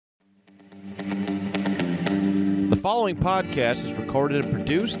The following podcast is recorded and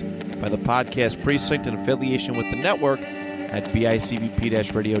produced by the Podcast Precinct in affiliation with the network at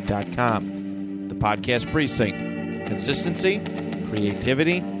bicbp-radio.com. The Podcast Precinct. Consistency,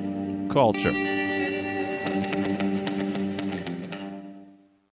 creativity, culture.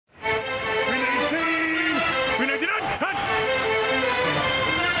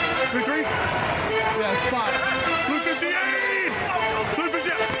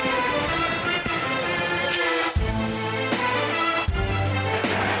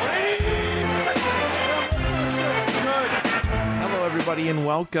 And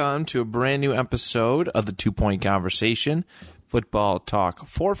welcome to a brand new episode of the 2 Point Conversation, football talk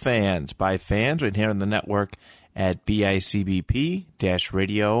for fans by fans, right here on the network at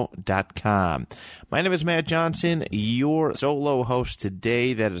bicbp-radio.com. My name is Matt Johnson, your solo host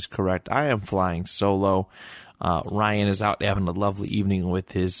today. That is correct. I am flying solo. Ryan is out having a lovely evening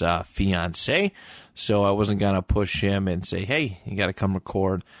with his fiance, so I wasn't going to push him and say, hey, you got to come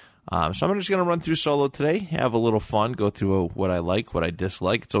record. So I'm just going to run through solo today, have a little fun, go through what I like, what I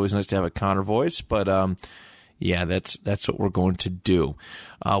dislike. It's always nice to have a counter voice, but yeah, that's what we're going to do.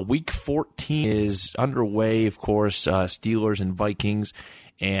 Week 14 is underway, of course, Steelers and Vikings,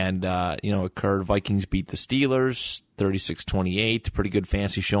 and occurred. Vikings beat the Steelers 36-28, pretty good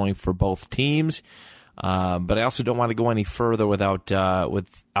fancy showing for both teams. But I also don't want to go any further without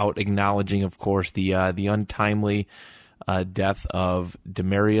acknowledging, of course, the untimely death of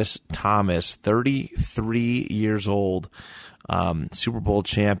Demaryius Thomas, 33 years old, Super Bowl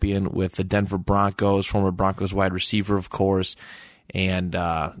champion with the Denver Broncos, former Broncos wide receiver, of course. And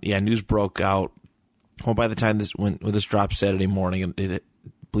news broke out. Well, by the time when this dropped Saturday morning, I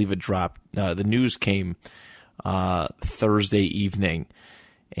believe it dropped. The news came Thursday evening,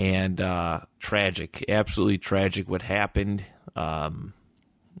 and tragic, absolutely tragic. What happened?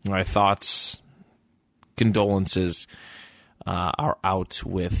 My thoughts, condolences are out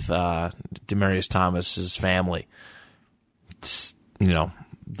with Demaryius Thomas's family.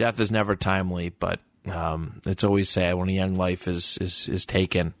 Death is never timely, but it's always sad when a young life is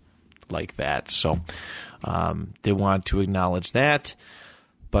taken like that. So they want to acknowledge that.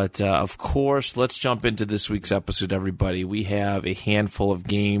 But of course, let's jump into this week's episode, everybody. We have a handful of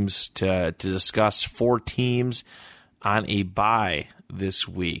games to discuss. 4 teams on a bye this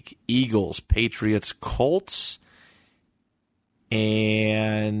week: Eagles, Patriots, Colts,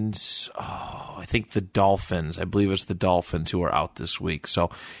 and I think the Dolphins. I believe it's the Dolphins who are out this week. So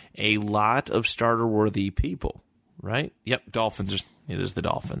a lot of starter-worthy people, right? Yep, Dolphins. It is the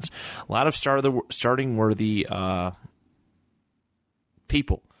Dolphins. A lot of starting-worthy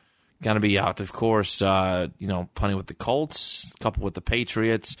people going to be out. Of course, plenty with the Colts, a couple with the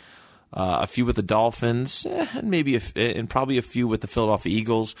Patriots, a few with the Dolphins, and probably a few with the Philadelphia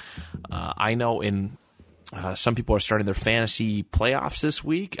Eagles. I know some people are starting their fantasy playoffs this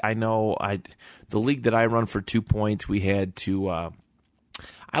week. I know the league that I run for 2 Point, we had to.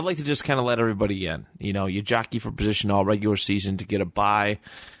 I'd like to just kind of let everybody in. You jockey for position all regular season to get a bye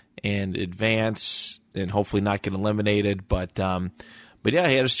and advance, and hopefully not get eliminated. But yeah,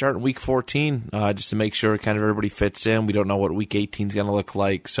 he had to start in week 14 just to make sure kind of everybody fits in. We don't know what week 18 is going to look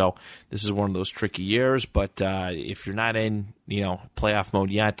like, so this is one of those tricky years. But if you're not in playoff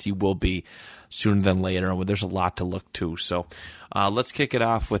mode yet, you will be sooner than later. There's a lot to look to. So let's kick it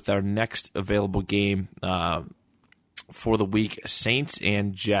off with our next available game for the week: Saints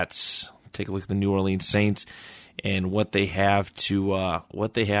and Jets. Take a look at the New Orleans Saints and what they have to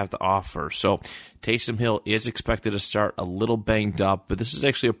offer. So Taysom Hill is expected to start a little banged up, but this is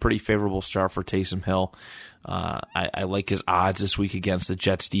actually a pretty favorable start for Taysom Hill. I like his odds this week against the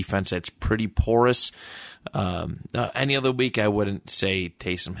Jets defense. It's pretty porous. Any other week I wouldn't say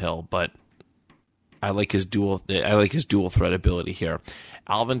Taysom Hill, but I like his dual threat ability here.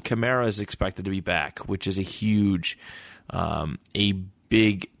 Alvin Kamara is expected to be back, which is a huge, a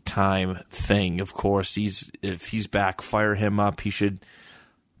big time thing. Of course, if he's back, fire him up. He should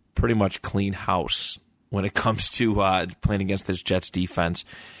pretty much clean house when it comes to playing against this Jets defense.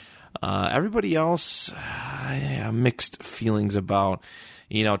 Everybody else, mixed feelings about.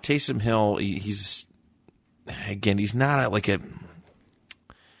 Taysom Hill. He's not like a.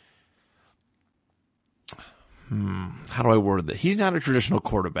 How do I word that? He's not a traditional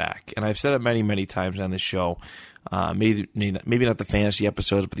quarterback, and I've said it many, many times on this show. Maybe not the fantasy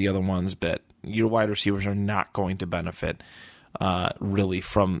episodes, but the other ones. But your wide receivers are not going to benefit really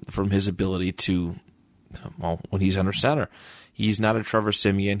from his ability to, when he's under center. He's not a Trevor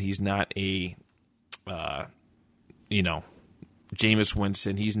Siemian. He's not a, Jameis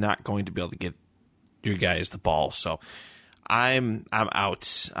Winston. He's not going to be able to get your guys the ball. So I'm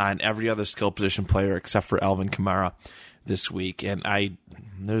out on every other skill position player except for Alvin Kamara this week, and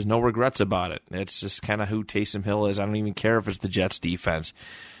there's no regrets about it. It's just kind of who Taysom Hill is. I don't even care if it's the Jets defense.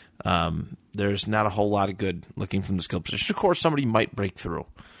 There's not a whole lot of good looking from the skill position. Of course, somebody might break through.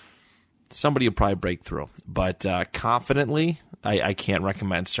 Somebody will probably break through. But confidently, I can't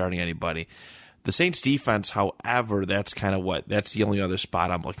recommend starting anybody. The Saints defense, however, that's the only other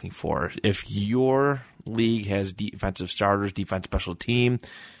spot I'm looking for. If your league has defensive starters, defense special team,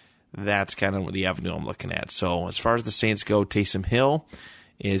 that's kind of the avenue I'm looking at. So as far as the Saints go, Taysom Hill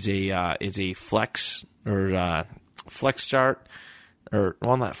is a flex or flex start, or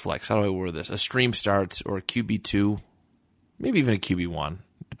well, not flex. How do I word this? A stream start or a QB2, maybe even a QB1,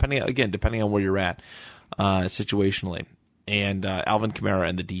 depending on where you're at situationally. And Alvin Kamara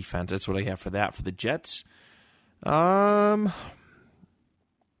and the defense. That's what I have for that. For the Jets, Zach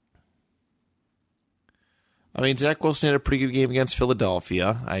Wilson had a pretty good game against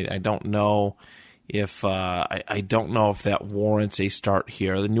Philadelphia. I don't know if I don't know if that warrants a start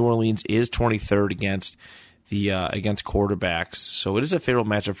here. The New Orleans is 23rd against quarterbacks, so it is a favorable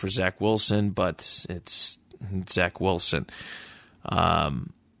matchup for Zach Wilson, but it's Zach Wilson.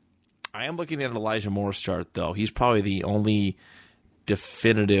 I am looking at an Elijah Moore start, though. He's probably the only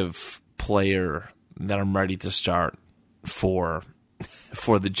definitive player that I'm ready to start for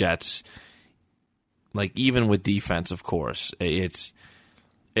the Jets. Like, even with defense, of course, it's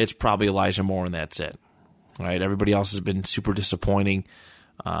probably Elijah Moore, and that's it. All right, everybody else has been super disappointing,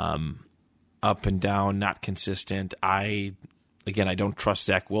 up and down, not consistent. I don't trust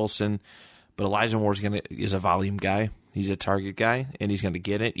Zach Wilson, but Elijah Moore is a volume guy. He's a target guy, and he's going to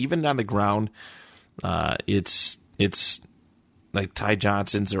get it. Even on the ground, it's like Ty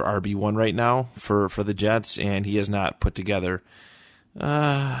Johnson's their RB1 right now for the Jets, and he has not put together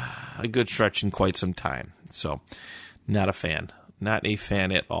a good stretch in quite some time. So, not a fan. Not a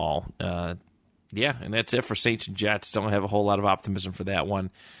fan at all. And that's it for Saints and Jets. Don't have a whole lot of optimism for that one.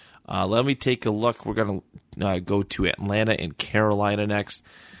 Let me take a look. We're going to go to Atlanta and Carolina next.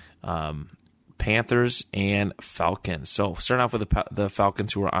 Panthers and Falcons. So, starting off with the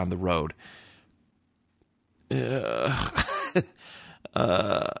Falcons, who are on the road.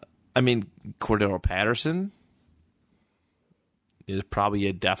 Cordero Patterson is probably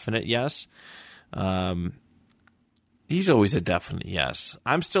a definite yes. He's always a definite yes.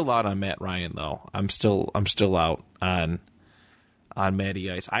 I'm still out on Matt Ryan, though. I'm still out on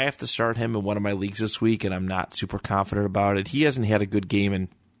Matty Ice. I have to start him in one of my leagues this week, and I'm not super confident about it. He hasn't had a good game in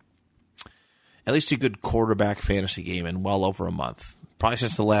at least a good quarterback fantasy game in well over a month, probably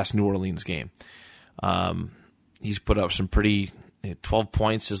since the last New Orleans game. He's put up some 12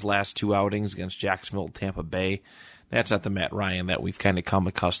 points his last two outings against Jacksonville, Tampa Bay. That's not the Matt Ryan that we've kind of come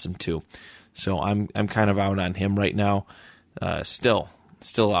accustomed to. So I'm kind of out on him right now. Still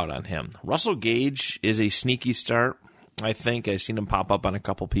out on him. Russell Gage is a sneaky start, I think. I've seen him pop up on a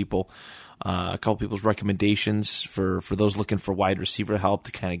couple people's recommendations for those looking for wide receiver help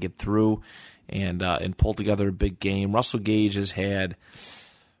to kind of get through and pull together a big game. Russell Gage has had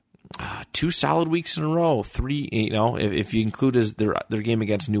 2 solid weeks in a row. 3, if you include their game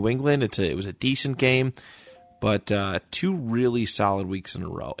against New England, it was a decent game. But 2 really solid weeks in a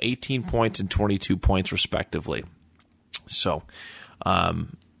row, 18 points and 22 points respectively. So I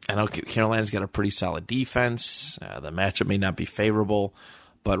know Carolina's got a pretty solid defense. The matchup may not be favorable,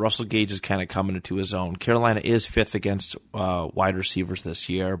 but Russell Gage is kind of coming into his own. Carolina is 5th against wide receivers this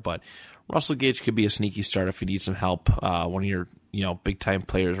year, but Russell Gage could be a sneaky start if you need some help. One of your big-time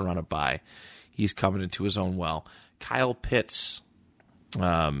players around a bye. He's coming into his own well. Kyle Pitts.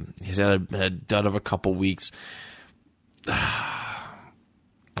 He's had a dud of a couple weeks.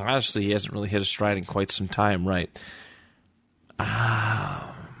 Honestly, he hasn't really hit a stride in quite some time, right?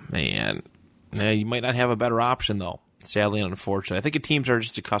 Man. You might not have a better option, though, sadly and unfortunately. I think the teams are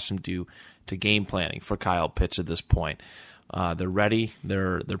just accustomed to game planning for Kyle Pitts at this point. They're ready.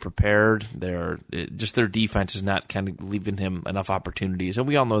 They're prepared. Their defense is not kind of leaving him enough opportunities. And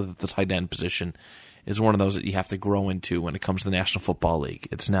we all know that the tight end position is one of those that you have to grow into when it comes to the National Football League.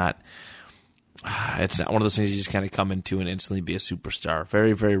 It's not one of those things you just kind of come into and instantly be a superstar.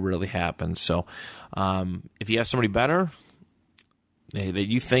 Very, very rarely happens. So if you have somebody better that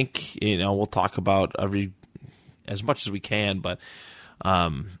you think, we'll talk about as much as we can, but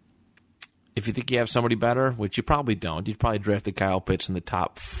if you think you have somebody better, which you probably don't, you'd probably drafted Kyle Pitts in the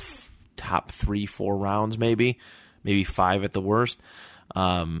top 3-4 rounds, maybe 5 at the worst.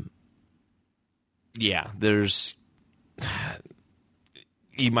 You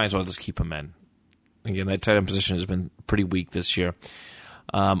might as well just keep him in. Again, that tight end position has been pretty weak this year.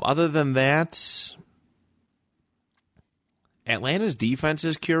 Other than that, Atlanta's defense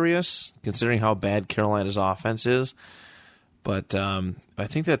is curious, considering how bad Carolina's offense is. But I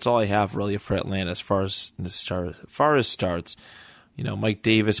think that's all I have really for Atlanta as far as starts. Mike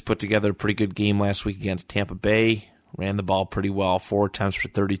Davis put together a pretty good game last week against Tampa Bay. Ran the ball pretty well, 4 attempts for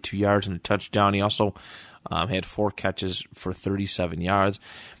 32 yards and a touchdown. He also had 4 catches for 37 yards.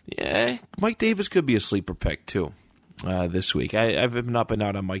 Yeah, Mike Davis could be a sleeper pick, too, this week. I've been up and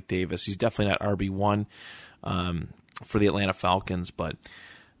out on Mike Davis. He's definitely not RB1 for the Atlanta Falcons, but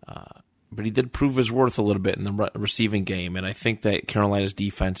he did prove his worth a little bit in the receiving game, and I think that Carolina's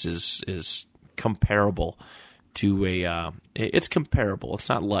defense is comparable to it's comparable. It's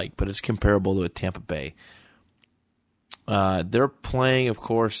not but it's comparable to a Tampa Bay. They're playing, of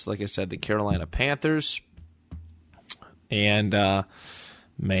course, like I said, the Carolina Panthers. And,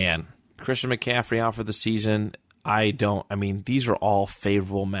 Christian McCaffrey out for the season. These are all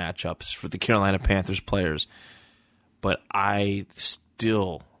favorable matchups for the Carolina Panthers players. But I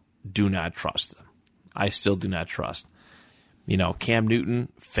still do not trust them. Cam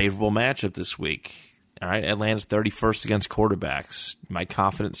Newton, favorable matchup this week. All right, Atlanta's 31st against quarterbacks. Am I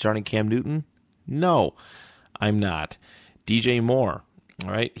confident starting Cam Newton? No, I'm not. DJ Moore,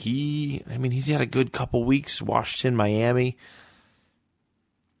 all right, he's had a good couple weeks, Washington, Miami,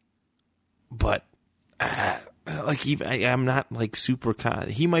 but I'm not super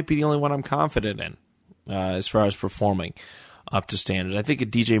he might be the only one I'm confident in as far as performing up to standards. I think a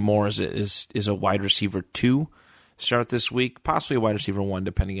DJ Moore is a wide receiver 2 start this week, possibly a wide receiver 1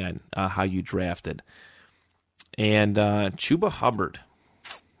 depending on how you drafted. And Chuba Hubbard.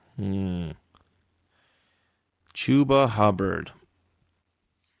 Chuba Hubbard.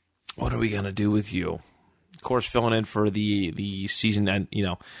 What are we going to do with you? Of course, filling in for the season end,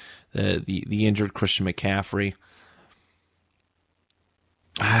 the injured Christian McCaffrey.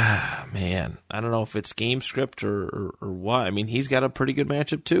 Man, I don't know if it's game script or what. He's got a pretty good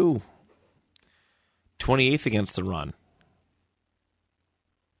matchup too. 28th against the run.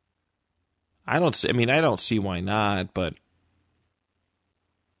 I don't see why not, but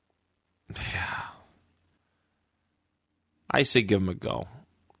yeah. I say give him a go.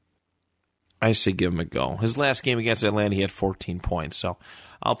 His last game against Atlanta, he had 14 points, so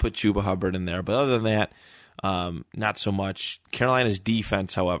I'll put Chuba Hubbard in there. But other than that, not so much. Carolina's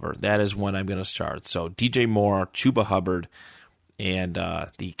defense, however, that is when I'm going to start. So DJ Moore, Chuba Hubbard, and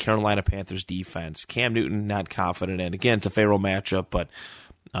the Carolina Panthers defense. Cam Newton, not confident in. Again, it's a favorable matchup, but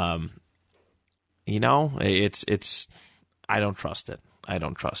it's I don't trust it.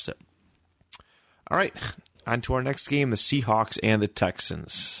 All right. On to our next game, the Seahawks and the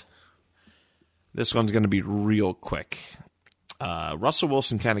Texans. This one's going to be real quick. Russell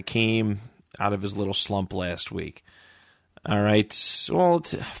Wilson kind of came out of his little slump last week. All right. Well,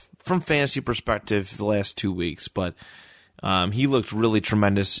 from fantasy perspective, the last 2 weeks, but he looked really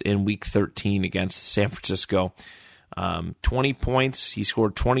tremendous in Week 13 against San Francisco. 20 points. He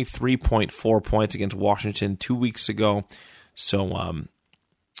scored 23.4 points against Washington 2 weeks ago. So,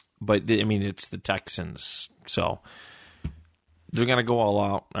 but it's the Texans, so they're going to go all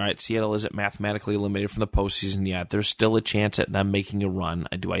out. All right, Seattle isn't mathematically eliminated from the postseason yet. There's still a chance at them making a run.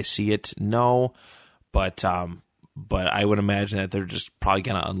 Do I see it? No, but I would imagine that they're just probably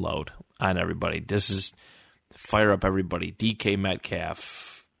going to unload on everybody. This is fire up everybody. DK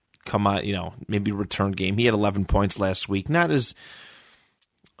Metcalf, come on, maybe return game. He had 11 points last week. Not his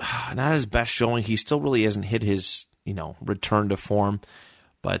best showing. He still really hasn't hit his return to form.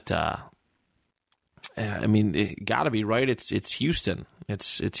 But it got to be right. It's Houston.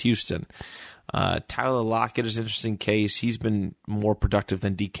 It's Houston. Tyler Lockett is an interesting case. He's been more productive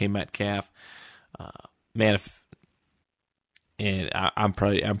than DK Metcalf. I'm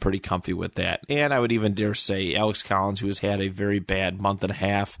pretty comfy with that. And I would even dare say Alex Collins, who has had a very bad month and a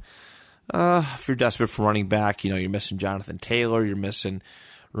half. If you're desperate for running back, you're missing Jonathan Taylor, you're missing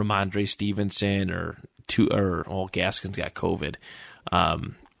Ramondre Stevenson, Gaskin's got COVID.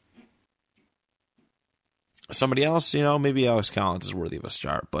 Somebody else, maybe Alex Collins is worthy of a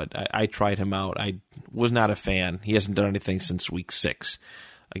start, but I tried him out. I was not a fan. He hasn't done anything since Week 6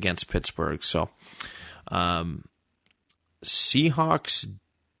 against Pittsburgh. So, Seahawks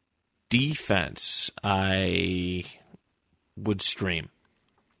defense, I would stream.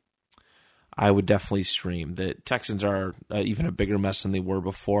 I would definitely stream. The Texans are even a bigger mess than they were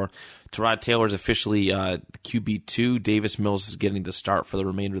before. Tyrod Taylor is officially QB2. Davis Mills is getting the start for the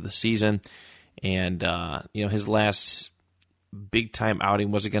remainder of the season. And, his last big-time outing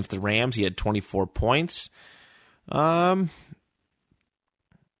was against the Rams. He had 24 points. I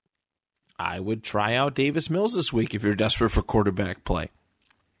would try out Davis Mills this week if you're desperate for quarterback play.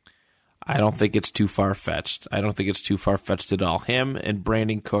 I don't think it's too far-fetched. I don't think it's too far-fetched at all. Him and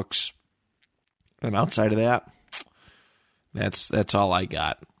Brandon Cooks, and outside of that, that's all I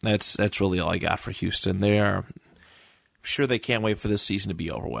got. That's really all I got for Houston. I'm sure they can't wait for this season to be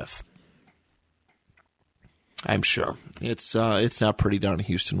over with. I'm sure. It's not pretty down in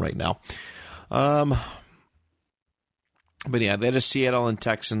Houston right now. But yeah, that is Seattle and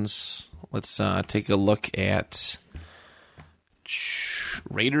Texans. Let's take a look at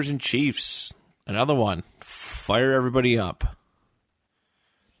Raiders and Chiefs. Another one. Fire everybody up.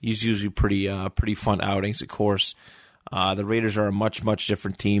 These usually pretty fun outings, of course. The Raiders are a much, much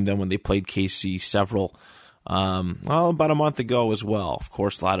different team than when they played KC about a month ago as well. Of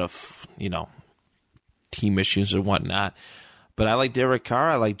course, a lot of, team issues and whatnot. But I like Derek Carr,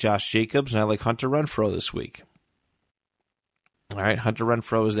 I like Josh Jacobs, and I like Hunter Renfrow this week. All right, Hunter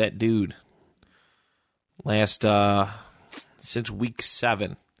Renfrow is that dude. Since week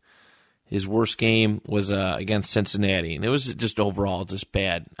 7, his worst game was against Cincinnati, and it was just overall just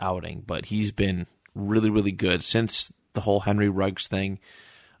bad outing. But he's been really, really good since the whole Henry Ruggs thing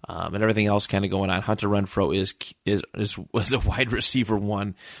and everything else kind of going on. Hunter Renfrow was a wide receiver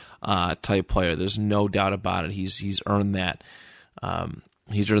one type player. There's no doubt about it. He's earned that.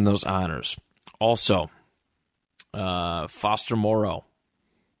 He's earned those honors. Also, Foster Moreau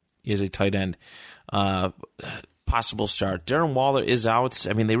is a tight end. Possible start. Darren Waller is out.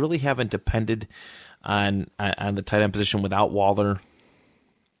 I mean, they really haven't depended on the tight end position without Waller.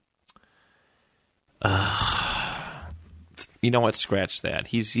 You know what? Scratch that.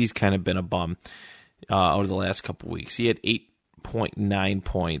 He's kind of been a bum over the last couple of weeks. He had 8.9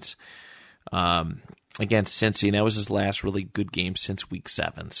 points against Cincy, and that was his last really good game since week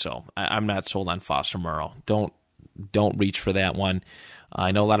 7. So I'm not sold on Foster Moreau. Don't reach for that one.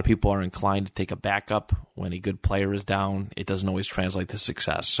 I know a lot of people are inclined to take a backup when a good player is down. It doesn't always translate to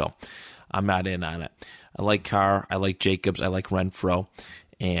success, so I'm not in on it. I like Carr. I like Jacobs. I like Renfrow.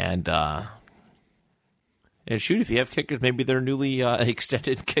 And shoot, if you have kickers, maybe their newly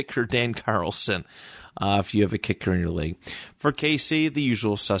extended kicker, Dan Carlson, if you have a kicker in your league. For KC, the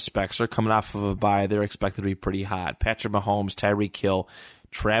usual suspects are coming off of a bye. They're expected to be pretty hot. Patrick Mahomes, Tyreek Hill,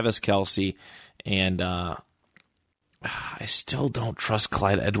 Travis Kelce, and I still don't trust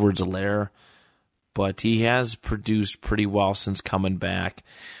Clyde Edwards-Helaire, but he has produced pretty well since coming back.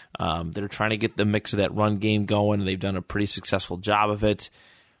 They're trying to get the mix of that run game going, and they've done a pretty successful job of it.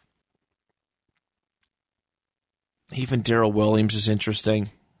 Even Darrell Williams is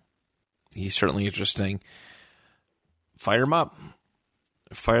interesting. He's certainly interesting. Fire them up.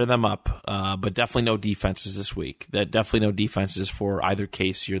 But definitely no defenses this week. Definitely no defenses for either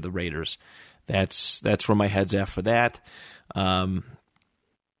KC or the Raiders. That's where my head's at for that.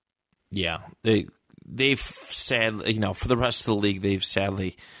 They've sadly, for the rest of the league, they've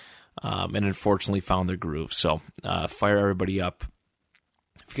sadly and unfortunately found their groove. So fire everybody up.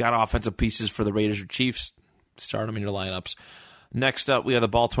 If you got offensive pieces for the Raiders or Chiefs, start them in your lineups. Next up, we have the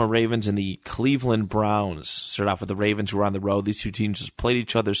Baltimore Ravens and the Cleveland Browns. Start off with the Ravens, who are on the road. These two teams just played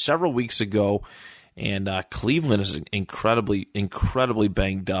each other several weeks ago, and Cleveland is incredibly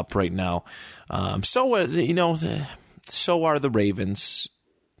banged up right now. So are the Ravens.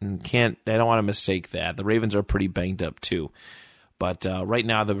 I don't want to mistake that. The Ravens are pretty banged up too. But right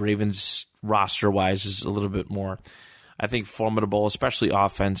now, the Ravens roster-wise is a little bit more, I think, formidable, especially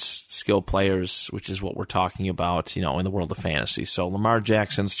offense skill players, which is what we're talking about, in the world of fantasy. So Lamar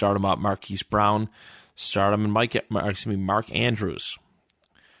Jackson, start him up. Marquise Brown, start him. And Mark Andrews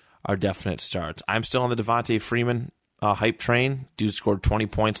are definite starts. I'm still on the Devontae Freeman hype train. Dude scored 20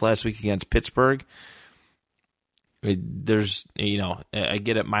 points last week against Pittsburgh. There's, I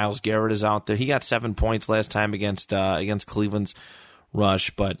get it. Myles Garrett is out there. He got 7 points last time against Cleveland's rush,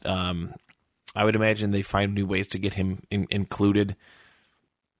 but I would imagine they find new ways to get him included.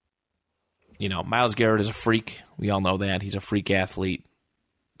 Myles Garrett is a freak. We all know that. He's a freak athlete.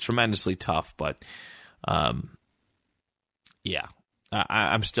 Tremendously tough, but I'm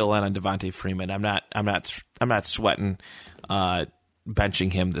still on Devontae Freeman. I'm not sweating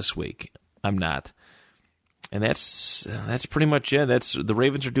benching him this week. I'm not. And that's pretty much it. The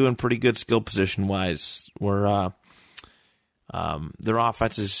Ravens are doing pretty good skill position wise. Their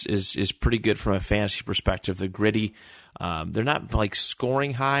offense is pretty good from a fantasy perspective. They're gritty. They're not like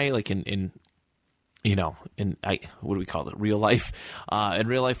scoring high, like in what do we call it? Real life. In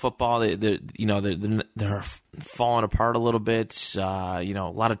real life football, they're falling apart a little bit. A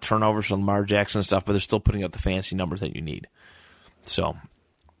lot of turnovers from Lamar Jackson and stuff, but they're still putting up the fantasy numbers that you need. So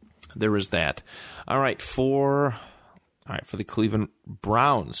there is that. All right, for the Cleveland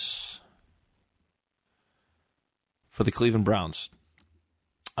Browns.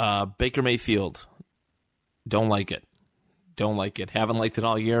 Baker Mayfield. Don't like it. Don't like it. Haven't liked it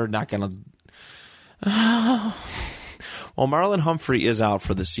all year. Not going to... Well, Marlon Humphrey is out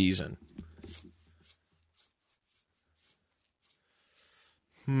for the season.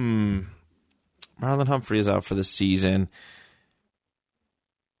 Marlon Humphrey is out for the season.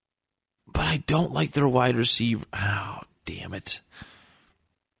 But I don't like their wide receiver. Oh, damn it.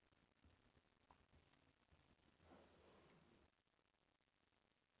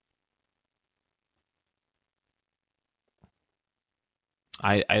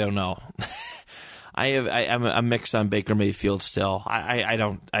 I don't know. I'm mixed on Baker Mayfield still.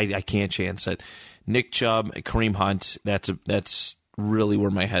 I can't chance it. Nick Chubb, Kareem Hunt. That's really where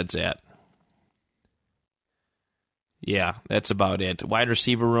my head's at. Yeah, that's about it. Wide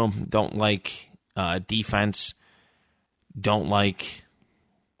receiver room, don't like. Defense, don't like.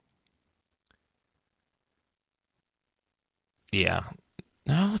 Yeah.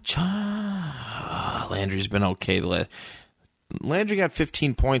 No, Landry's been okay. Landry got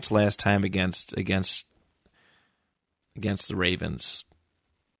 15 points last time against the Ravens.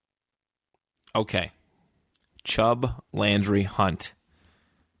 Okay. Chubb, Landry, Hunt.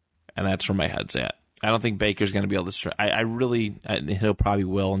 And that's where my head's at. I don't think Baker's going to be able to... he'll probably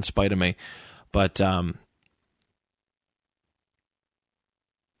will in spite of me. But,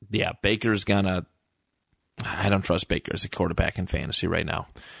 yeah, Baker's going to... I don't trust Baker as a quarterback in fantasy right now.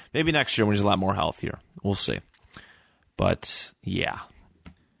 Maybe next year when he's a lot more healthier. We'll see. But, yeah.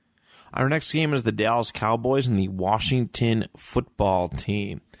 Our next game is the Dallas Cowboys and the Washington football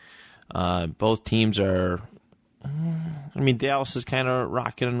team. Both teams are... Dallas is kind of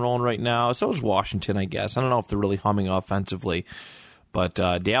rocking and rolling right now. So is Washington, I guess. I don't know if they're really humming offensively. But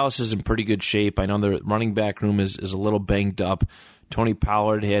Dallas is in pretty good shape. I know their running back room is a little banged up. Tony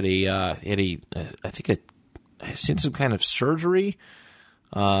Pollard had I've seen some kind of surgery.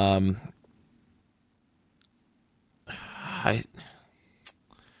 There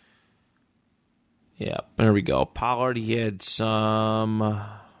we go. Pollard, he had some...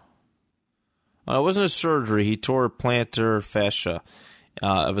 it wasn't a surgery. He tore plantar fascia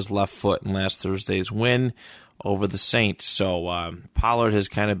of his left foot in last Thursday's win over the Saints. So Pollard has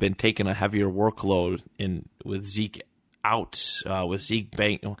kind of been taking a heavier workload with Zeke out, with Zeke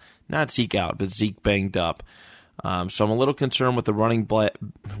not Zeke out, but Zeke banged up. So I'm a little concerned with the running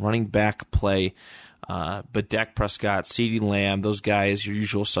back play. But Dak Prescott, CeeDee Lamb, those guys, your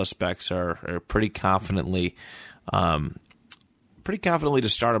usual suspects, are pretty confidently to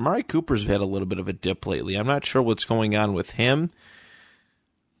start. Amari Cooper's had a little bit of a dip lately. I'm not sure what's going on with him.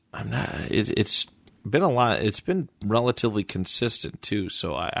 It's been a lot. It's been relatively consistent too.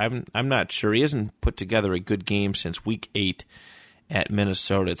 So I'm not sure. He hasn't put together a good game since Week 8 at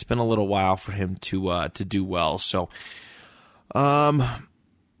Minnesota. It's been a little while for him to do well. So,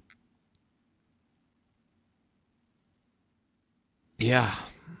 yeah.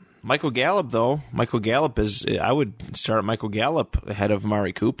 Michael Gallup, though. I would start Michael Gallup ahead of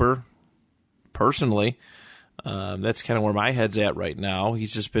Amari Cooper, personally. That's kind of where my head's at right now.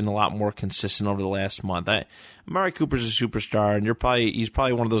 He's just been a lot more consistent over the last month. Amari Cooper's a superstar, and he's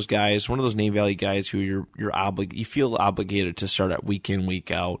probably one of those guys, one of those Name Valley guys who you feel obligated to start at week in,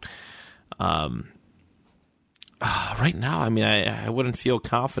 week out. Right now, I wouldn't feel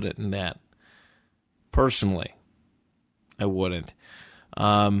confident in that. Personally, I wouldn't.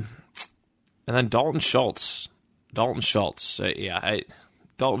 And then Dalton Schultz. Dalton Schultz is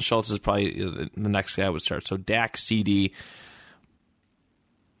probably the next guy I would start. So Dak, CD.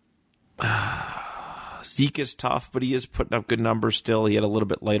 Zeke is tough, but he is putting up good numbers still. He had a little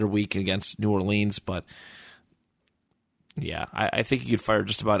bit lighter week against New Orleans, but yeah, I think you could fire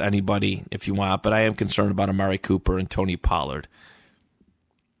just about anybody if you want, but I am concerned about Amari Cooper and Tony Pollard.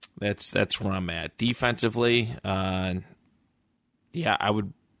 That's where I'm at. Defensively, I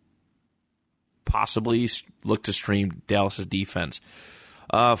would possibly look to stream Dallas' defense.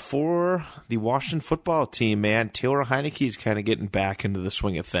 For the Washington football team, man, Taylor Heinicke is kind of getting back into the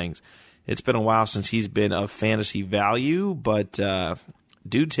swing of things. It's been a while since he's been of fantasy value, but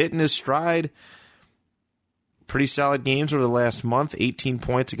dude's hitting his stride. Pretty solid games over the last month. 18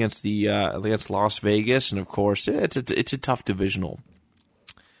 points against Las Vegas, and of course, it's a tough divisional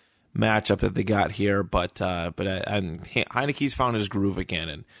matchup that they got here. But Heinicke's found his groove again,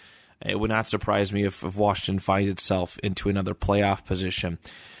 and it would not surprise me if Washington finds itself into another playoff position.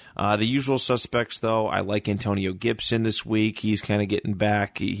 The usual suspects, though, I like Antonio Gibson this week. He's kind of getting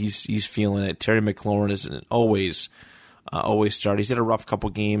back. He's feeling it. Terry McLaurin isn't always start. He's had a rough couple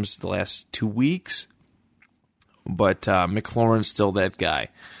games the last 2 weeks, but McLaurin's still that guy.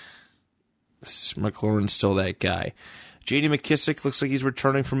 J.D. McKissic looks like he's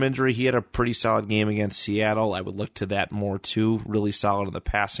returning from injury. He had a pretty solid game against Seattle. I would look to that more, too. Really solid in the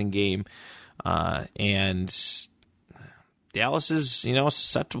passing game. And Dallas is,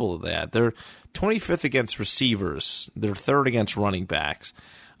 susceptible to that. They're 25th against receivers. They're 3rd against running backs.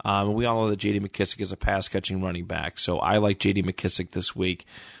 We all know that J.D. McKissic is a pass-catching running back, so I like J.D. McKissic this week.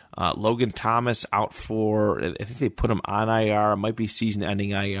 Logan Thomas out for, I think they put him on IR. It might be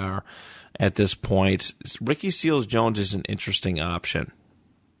season-ending IR at this point. Ricky Seals-Jones is an interesting option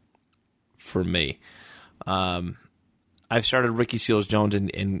for me. I've started Ricky Seals-Jones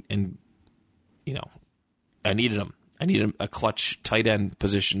and I needed him. I needed a clutch tight end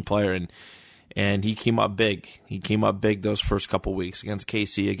position player, and he came up big. He came up big those first couple weeks against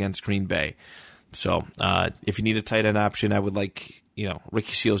KC, against Green Bay. So if you need a tight end option, I would like,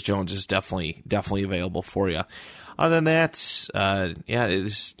 Ricky Seals-Jones is definitely available for you. Other than that,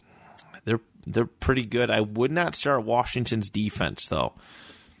 they're pretty good. I would not start Washington's defense, though.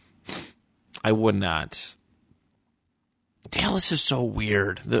 I would not. Dallas is so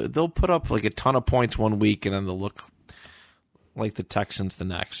weird. They'll put up like a ton of points one week, and then they'll look like the Texans the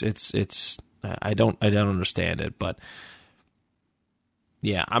next. It's I don't understand it, but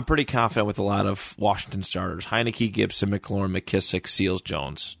yeah, I'm pretty confident with a lot of Washington starters: Heineke, Gibson, McLaurin, McKissic,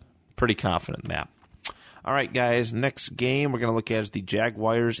 Seals-Jones. Pretty confident in that. All right, guys, next game we're going to look at is the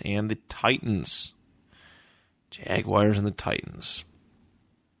Jaguars and the Titans. Jaguars and the Titans.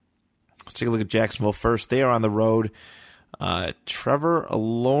 Let's take a look at Jacksonville first. They are on the road. Trevor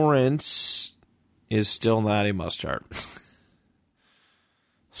Lawrence is still not a must-start.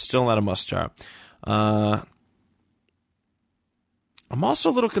 Still not a must-start. I'm also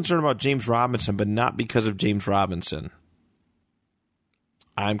a little concerned about James Robinson, but not because of James Robinson.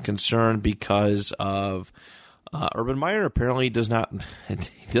 I'm concerned because of Urban Meyer. Apparently, he doesn't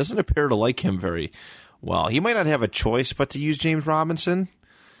appear to like him very well. He might not have a choice but to use James Robinson.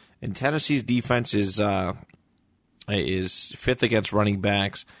 And Tennessee's defense is 5th against running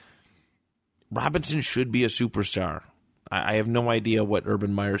backs. Robinson should be a superstar. I have no idea what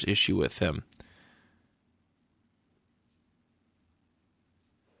Urban Meyer's issue with him.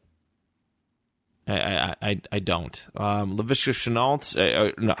 I don't. Laviska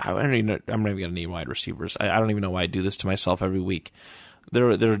Shenault. No, I'm not even going to name wide receivers. I don't even know why I do this to myself every week.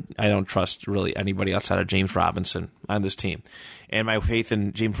 I don't trust really anybody outside of James Robinson on this team, and my faith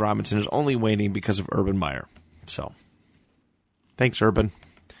in James Robinson is only waning because of Urban Meyer. So, thanks, Urban.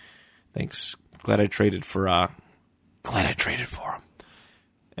 Thanks. Glad I traded for him.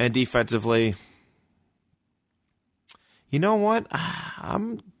 And defensively, you know what?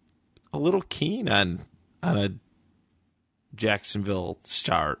 I'm a little keen on a Jacksonville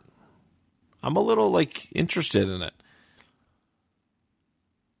start. I'm a little interested in it.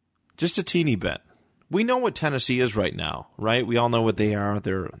 Just a teeny bit. We know what Tennessee is right now, right? We all know what they are.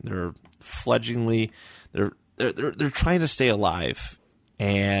 They're fledglingly they're trying to stay alive,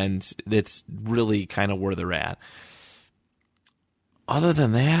 and that's really kind of where they're at. Other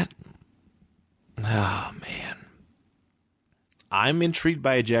than that, oh man. I'm intrigued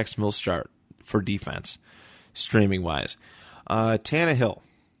by a Jacksonville start for defense, streaming-wise. Tannehill.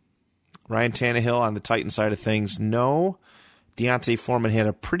 Ryan Tannehill on the Titan side of things. No. Deontay Foreman had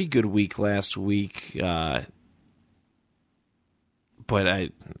a pretty good week last week, but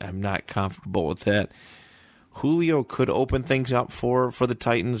I'm not comfortable with that. Julio could open things up for the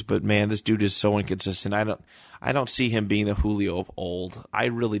Titans, but man, this dude is so inconsistent. I don't see him being the Julio of old. I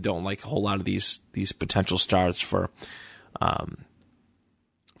really don't like a whole lot of these potential starts for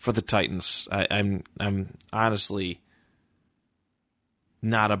the Titans. I'm honestly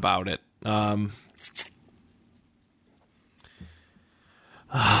not about it.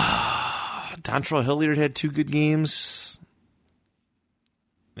 Dontrell Hilliard had 2 good games.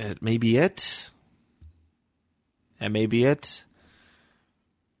 That may be it. I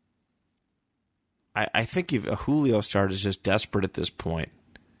think if a Julio start is just desperate at this point.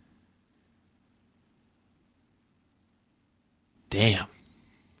 Damn.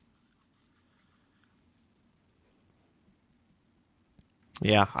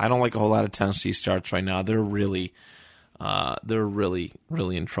 Yeah, I don't like a whole lot of Tennessee starts right now. They're really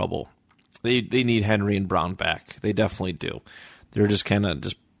in trouble. They need Henry and Brown back. They definitely do. They're just kind of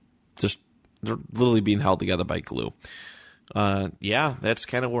just they're literally being held together by glue. Yeah, that's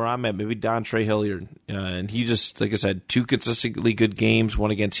kind of where I'm at. Maybe Dontrell Hilliard, and he just, like I said, 2 consistently good games.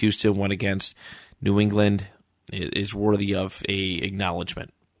 One against Houston, one against New England, is worthy of a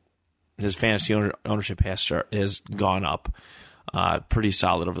acknowledgement. His fantasy ownership has gone up pretty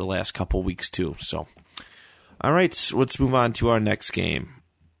solid over the last couple weeks too. So, all right, let's move on to our next game.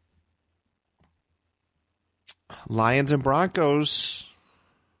 Lions and Broncos.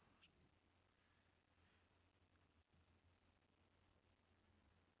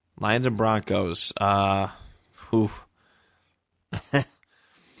 Lions and Broncos.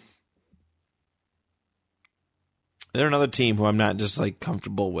 They're another team who I'm not just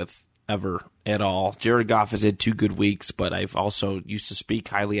comfortable with ever at all. Jared Goff has had 2 good weeks, but I've also used to speak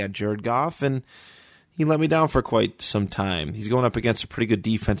highly on Jared Goff, and he let me down for quite some time. He's going up against a pretty good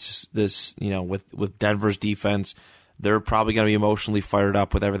defense with Denver's defense. They're probably going to be emotionally fired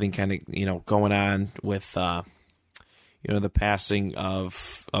up with everything kind of, going on with, the passing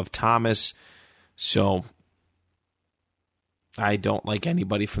of Thomas. So I don't like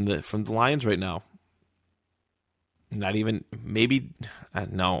anybody from the Lions right now. Not even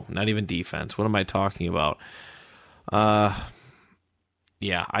not even defense. What am I talking about?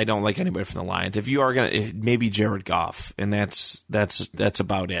 Yeah, I don't like anybody from the Lions. If you are gonna, maybe Jared Goff, and that's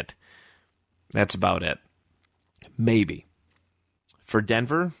about it. That's about it. Maybe for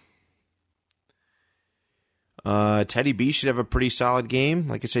Denver, Teddy B should have a pretty solid game.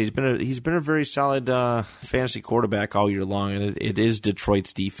 Like I said, he's been a very solid fantasy quarterback all year long, and it is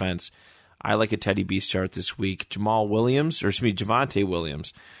Detroit's defense. I like a Teddy B start this week. Javonte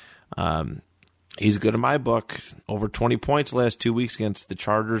Williams. He's good in my book. Over 20 points last 2 weeks against the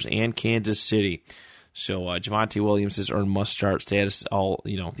Chargers and Kansas City. So Javonte Williams has earned must-start status all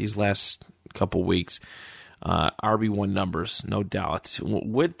these last couple weeks. RB1 numbers, no doubt.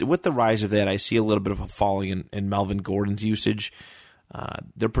 With the rise of that, I see a little bit of a falling in Melvin Gordon's usage.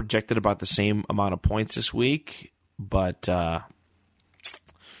 They're projected about the same amount of points this week, but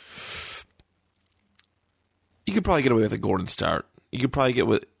you could probably get away with a Gordon start. You could probably get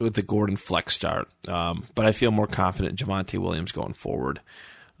with the Gordon flex start. But I feel more confident in Javonte Williams going forward.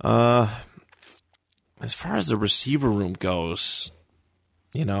 As far as the receiver room goes,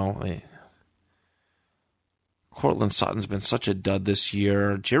 Courtland Sutton's been such a dud this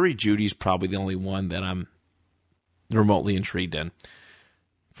year. Jerry Jeudy's probably the only one that I'm remotely intrigued in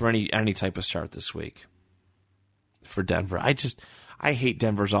for any type of start this week for Denver. I hate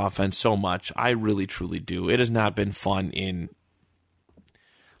Denver's offense so much. I really, truly do. It has not been fun in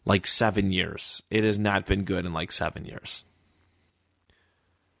 7 years. It has not been good in 7 years.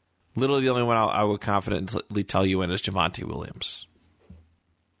 Literally the only one I would confidently tell you in is Javonte Williams.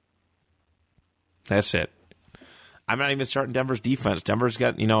 That's it. I'm not even starting Denver's defense. Denver's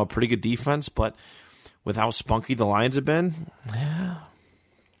got, a pretty good defense, but with how spunky the Lions have been,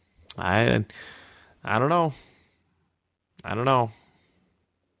 I don't know.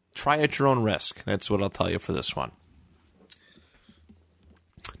 Try at your own risk. That's what I'll tell you for this one.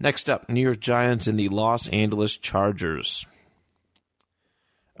 Next up, New York Giants and the Los Angeles Chargers.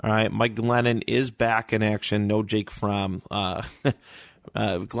 All right, Mike Glennon is back in action. No Jake Fromm.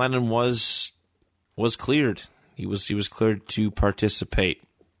 Glennon was cleared. He was cleared to participate.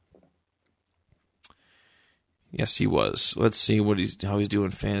 Yes, he was. Let's see how he's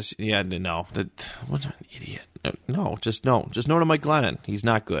doing fantasy. Yeah, no. What an idiot. No, just no to Mike Glennon. He's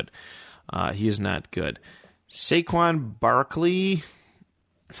not good. He is not good. Saquon Barkley,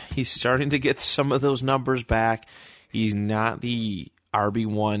 he's starting to get some of those numbers back. He's not the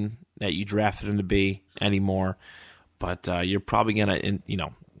RB1 that you drafted him to be anymore, but you're probably gonna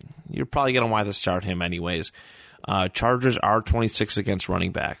want to start him anyways. Chargers are 26 against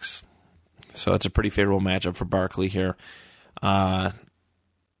running backs, so it's a pretty favorable matchup for Barkley here. That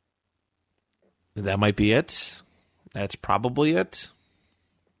might be it. That's probably it.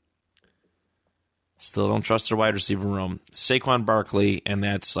 Still don't trust their wide receiver room. Saquon Barkley, and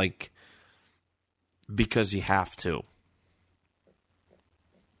that's because you have to.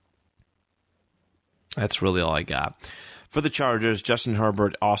 That's really all I got. For the Chargers, Justin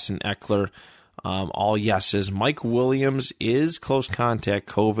Herbert, Austin Eckler, all yeses. Mike Williams is close contact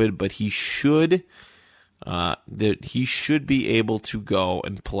COVID, but he should be able to go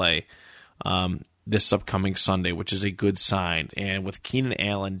and play this upcoming Sunday, which is a good sign. And with Keenan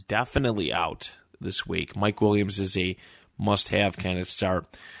Allen definitely out this week, Mike Williams is a must-have kind of start.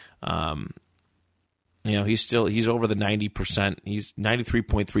 He's over the 90%. He's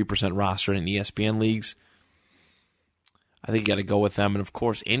 93.3% roster in ESPN leagues. I think you got to go with them. And, of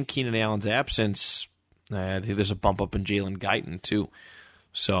course, in Keenan Allen's absence, I think there's a bump up in Jalen Guyton, too.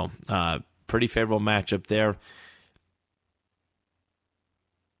 So, pretty favorable matchup there.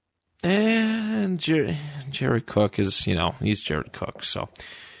 And Jared Cook is, he's Jared Cook. So,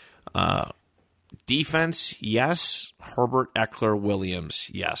 defense, yes. Herbert, Eckler, Williams,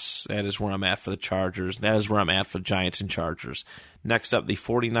 yes. That is where I'm at for the Chargers. That is where I'm at for Giants and Chargers. Next up, the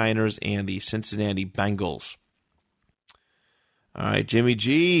 49ers and the Cincinnati Bengals. All right, Jimmy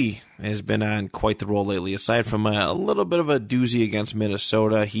G has been on quite the roll lately. Aside from a little bit of a doozy against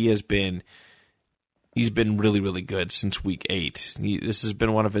Minnesota, he's been really, really good since week 8. This has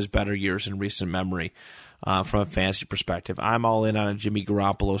been one of his better years in recent memory from a fantasy perspective. I'm all in on a Jimmy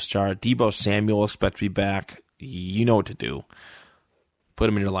Garoppolo start. Deebo Samuel expect to be back. You know what to do. Put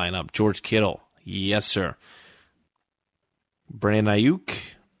him in your lineup. George Kittle. Yes, sir. Brandon Ayuk.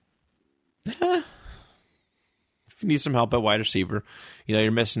 If you need some help at wide receiver,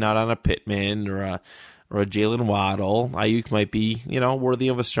 you're missing out on a Pittman or a Jalen Waddle. Ayuk might be, worthy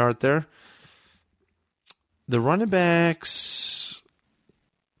of a start there. The running backs,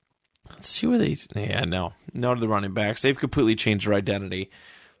 let's see where no to the running backs. They've completely changed their identity.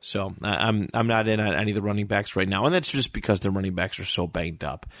 So I'm not in on any of the running backs right now, and that's just because the running backs are so banged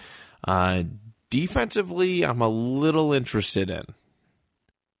up. Defensively, I'm a little interested in.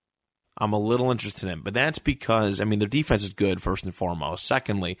 But that's because, their defense is good, first and foremost.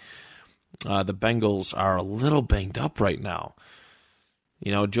 Secondly, the Bengals are a little banged up right now.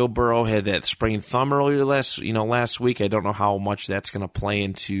 Joe Burrow had that sprained thumb earlier last week. I don't know how much that's going to play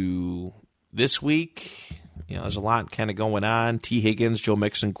into this week. There's a lot kind of going on. T. Higgins, Joe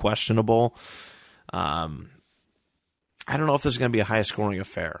Mixon, questionable. I don't know if this is going to be a high-scoring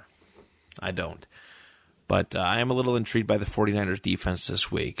affair. I don't. But I am a little intrigued by the 49ers defense this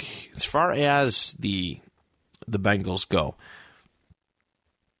week. As far as the Bengals go,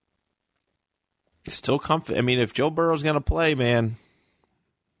 still confident. If Joe Burrow's going to play, man,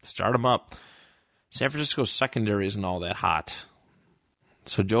 start him up. San Francisco's secondary isn't all that hot.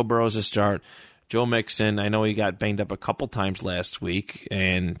 So Joe Burrow's a start. Joe Mixon, I know he got banged up a couple times last week,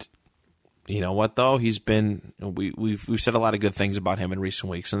 and you know what, though? He's been we've said a lot of good things about him in recent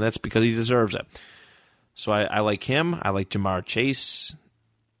weeks, and that's because he deserves it. So I like him. I like Jamar Chase.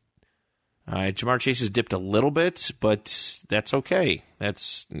 Jamar Chase has dipped a little bit, but that's okay.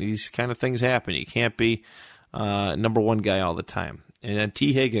 These kind of things happen. You can't be number one guy all the time. And then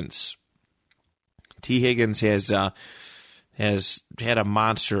T. Higgins. T. Higgins has had a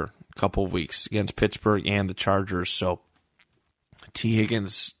monster couple of weeks against Pittsburgh and the Chargers. So T.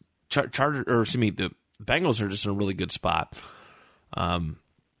 Higgins, the Bengals are just in a really good spot.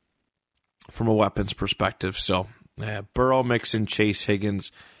 From a weapons perspective. So, Burrow, Mixon, Chase,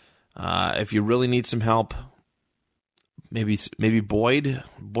 Higgins. If you really need some help, maybe Boyd.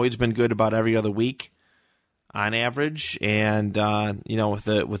 Boyd's been good about every other week on average. And,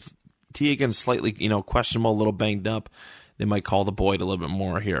 with T. Higgins slightly, questionable, a little banged up, they might call the Boyd a little bit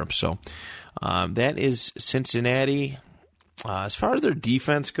more here. So, that is Cincinnati. As far as their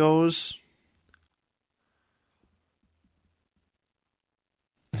defense goes,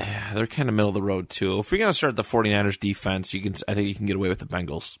 they're kind of middle of the road, too. If we're going to start the 49ers defense, I think you can get away with the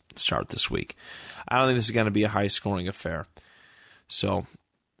Bengals start this week. I don't think this is going to be a high-scoring affair. So,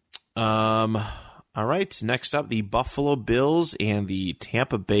 all right. Next up, the Buffalo Bills and the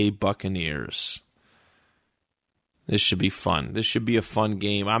Tampa Bay Buccaneers. This should be fun. This should be a fun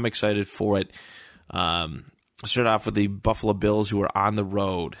game. I'm excited for it. Start off with the Buffalo Bills, who are on the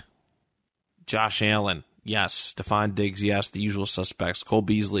road. Josh Allen. Yes. Stephon Diggs, yes. The usual suspects. Cole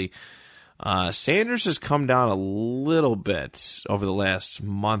Beasley. Sanders has come down a little bit over the last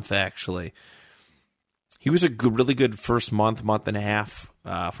month, actually. He was a really good first month and a half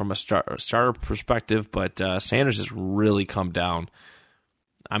from a starter perspective, but Sanders has really come down.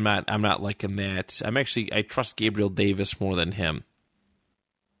 I'm not liking that. I trust Gabriel Davis more than him.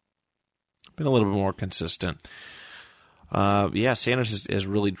 Been a little bit more consistent. Sanders has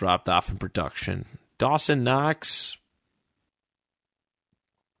really dropped off in production. Dawson Knox,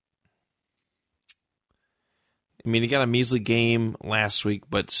 he got a measly game last week,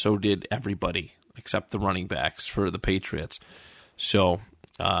 but so did everybody except the running backs for the Patriots. So,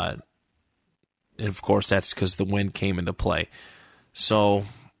 and of course, that's because the win came into play. So,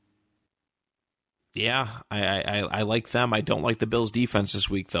 yeah, I like them. I don't like the Bills' defense this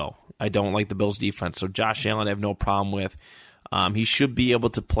week, though. I don't like the Bills' defense. So Josh Allen I have no problem with. He should be able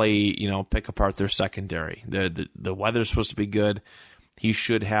to play, pick apart their secondary. The weather's supposed to be good. He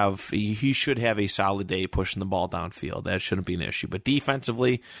should have a solid day pushing the ball downfield. That shouldn't be an issue. But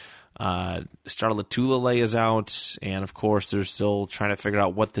defensively, Starla Tulale is out, and of course they're still trying to figure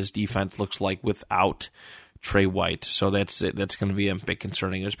out what this defense looks like without Trey White. So that's going to be a bit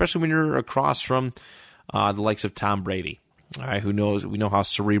concerning, especially when you're across from the likes of Tom Brady. All right, we know how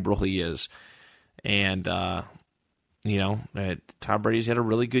cerebral he is, and Tom Brady's had a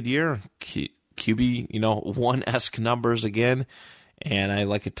really good year. QB, 1-esque numbers again, and I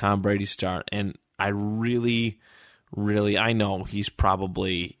like a Tom Brady start. And I really, I know he's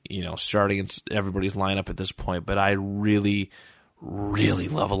probably, starting in everybody's lineup at this point, but I really, really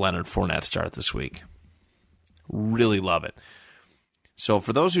love a Leonard Fournette start this week. Really love it. So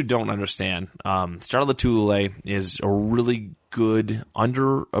for those who don't understand, Star Lotulelei is a really good,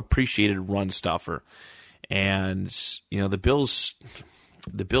 underappreciated run stuffer. And, the Bills'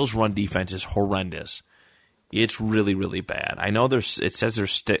 run defense is horrendous. It's really, really bad. I know it says they're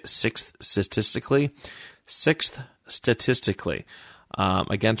sixth statistically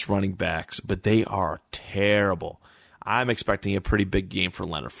against running backs, but they are terrible. I'm expecting a pretty big game for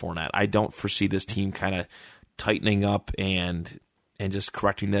Leonard Fournette. I don't foresee this team kind of tightening up and just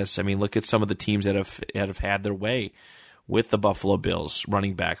correcting this. I mean, look at some of the teams that have had their way with the Buffalo Bills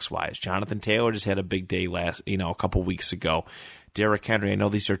running backs wise. Jonathan Taylor just had a big day a couple weeks ago. Derrick Henry, I know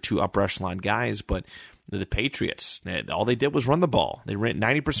these are two upper echelon guys, but the Patriots, all they did was run the ball. They ran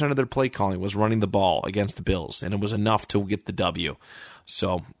 90% of their play calling was running the ball against the Bills, and it was enough to get the W.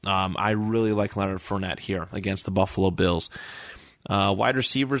 So I really like Leonard Fournette here against the Buffalo Bills. Wide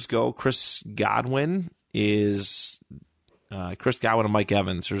receivers go. Chris Godwin and Mike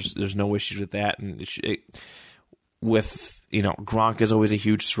Evans. There's no issues with that, and Gronk is always a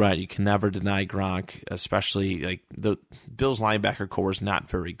huge threat. You can never deny Gronk, especially like the Bills linebacker core is not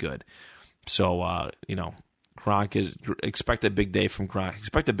very good. So Gronk expect a big day from Gronk.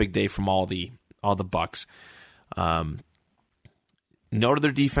 Expect a big day from all the Bucks. Note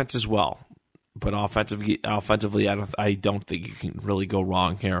their defense as well, but offensively, I don't think you can really go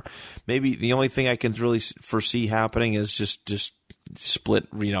wrong here. Maybe the only thing I can really foresee happening is just split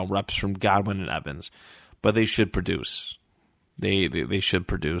reps from Godwin and Evans, but they should produce. They should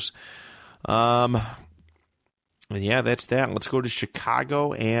produce. Yeah, that's that. Let's go to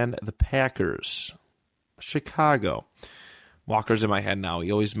Chicago and the Packers. Chicago. Walker's in my head now.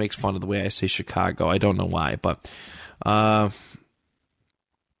 He always makes fun of the way I say Chicago. I don't know why, but yeah,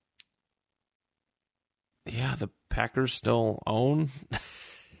 the Packers still own.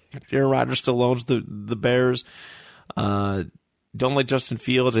 Aaron Rodgers still owns the Bears. Don't like Justin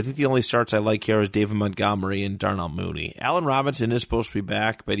Fields. I think the only starts I like here is David Montgomery and Darnell Mooney. Allen Robinson is supposed to be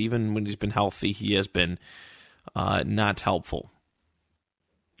back, but even when he's been healthy, he has been not helpful.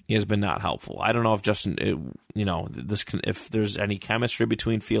 He has been not helpful. I don't know if if there's any chemistry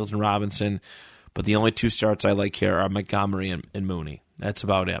between Fields and Robinson, but the only two starts I like here are Montgomery and Mooney. That's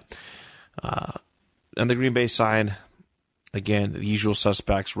about it. On the Green Bay side, again, the usual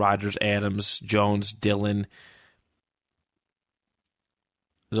suspects: Rodgers, Adams, Jones, Dillon.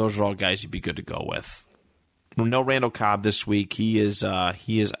 Those are all guys you'd be good to go with. No Randall Cobb this week. He is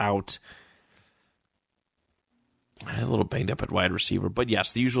out. A little banged up at wide receiver. But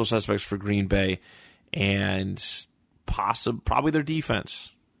yes, the usual suspects for Green Bay and probably their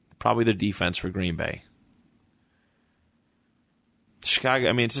defense. Probably their defense for Green Bay. Chicago,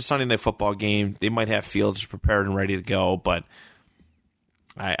 I mean, it's a Sunday Night Football game. They might have Fields prepared and ready to go, but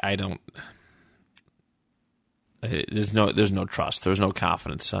I don't. There's no trust. There's no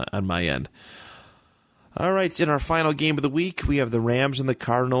confidence on my end. All right, in our final game of the week, we have the Rams and the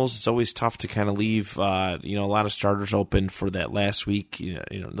Cardinals. It's always tough to kind of leave, a lot of starters open for that last week.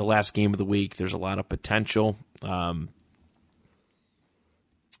 The last game of the week. There's a lot of potential. There's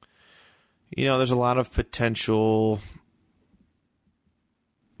a lot of potential.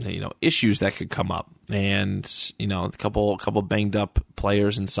 Issues that could come up, and a couple banged up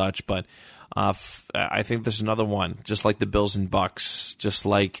players and such. But I think there's another one, just like the Bills and Bucks, just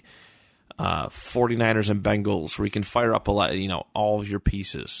like 49ers and Bengals, where you can fire up a lot, all of your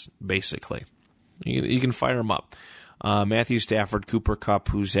pieces, basically. You can fire them up. Matthew Stafford, Cooper Kupp,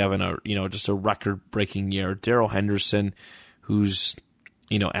 who's having just a record-breaking year. Darrell Henderson, who's,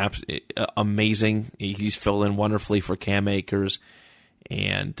 amazing. He's filled in wonderfully for Cam Akers.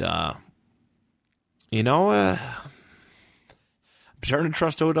 And, I'm starting to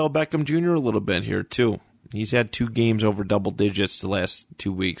trust Odell Beckham Jr. a little bit here, too. He's had 2 games over double digits the last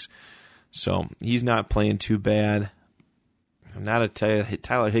 2 weeks. So he's not playing too bad. I'm not a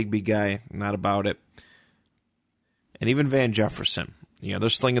Tyler Higbee guy. I'm not about it. And even Van Jefferson. They're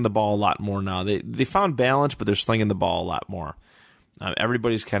slinging the ball a lot more now. They found balance, but they're slinging the ball a lot more.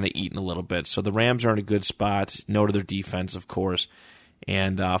 Everybody's kind of eating a little bit. So the Rams are in a good spot. No to their defense, of course.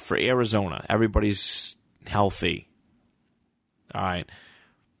 And for Arizona, everybody's healthy. All right.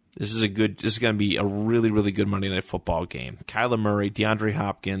 This is going to be a really, really good Monday Night Football game. Kyler Murray, DeAndre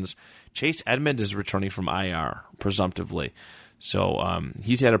Hopkins, Chase Edmonds is returning from IR, presumptively. So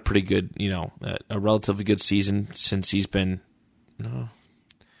he's had a pretty good, a relatively good season since he's been.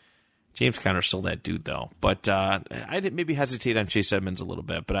 James Conner's still that dude, though. But I'd maybe hesitate on Chase Edmonds a little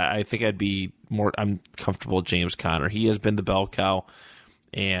bit, but I think I'm comfortable with James Conner. He has been the bell cow,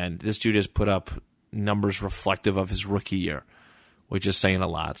 and this dude has put up numbers reflective of his rookie year, which is saying a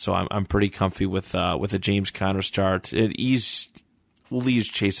lot. So I'm pretty comfy with a James Conner start. We'll ease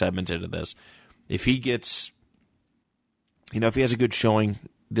Chase Edmonds into this. If he gets, if he has a good showing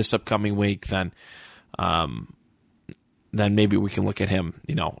this upcoming week, then maybe we can look at him,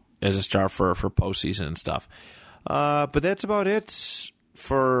 as a start for postseason and stuff. But that's about it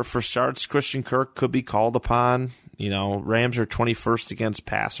for starts. Christian Kirk could be called upon. Rams are 21st against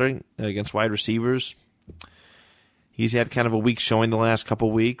passing, against wide receivers. He's had kind of a weak showing the last couple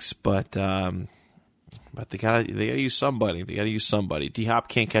weeks, but they gotta use somebody. They gotta use somebody. D-Hop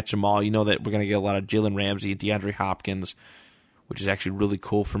can't catch them all. You know that we're gonna get a lot of Jalen Ramsey, DeAndre Hopkins, which is actually really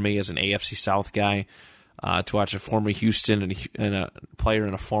cool for me as an AFC South guy to watch a former Houston and a player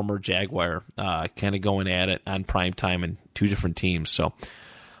and a former Jaguar kind of going at it on prime time in two different teams. So,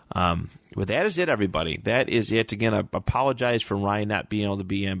 well, that is it, everybody. That is it. Again, I apologize for Ryan not being able to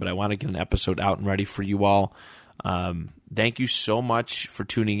be in, but I want to get an episode out and ready for you all. Thank you so much for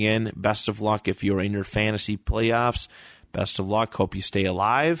tuning in. Best of luck if you're in your fantasy playoffs. Best of luck. Hope you stay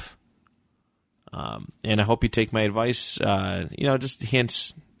alive. And I hope you take my advice, just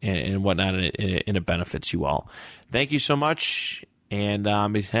hints and whatnot, and it benefits you all. Thank you so much. And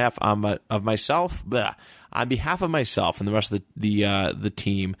on behalf of myself and the rest of the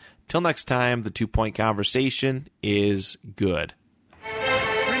team, till next time, the 2 Point Conversation is good.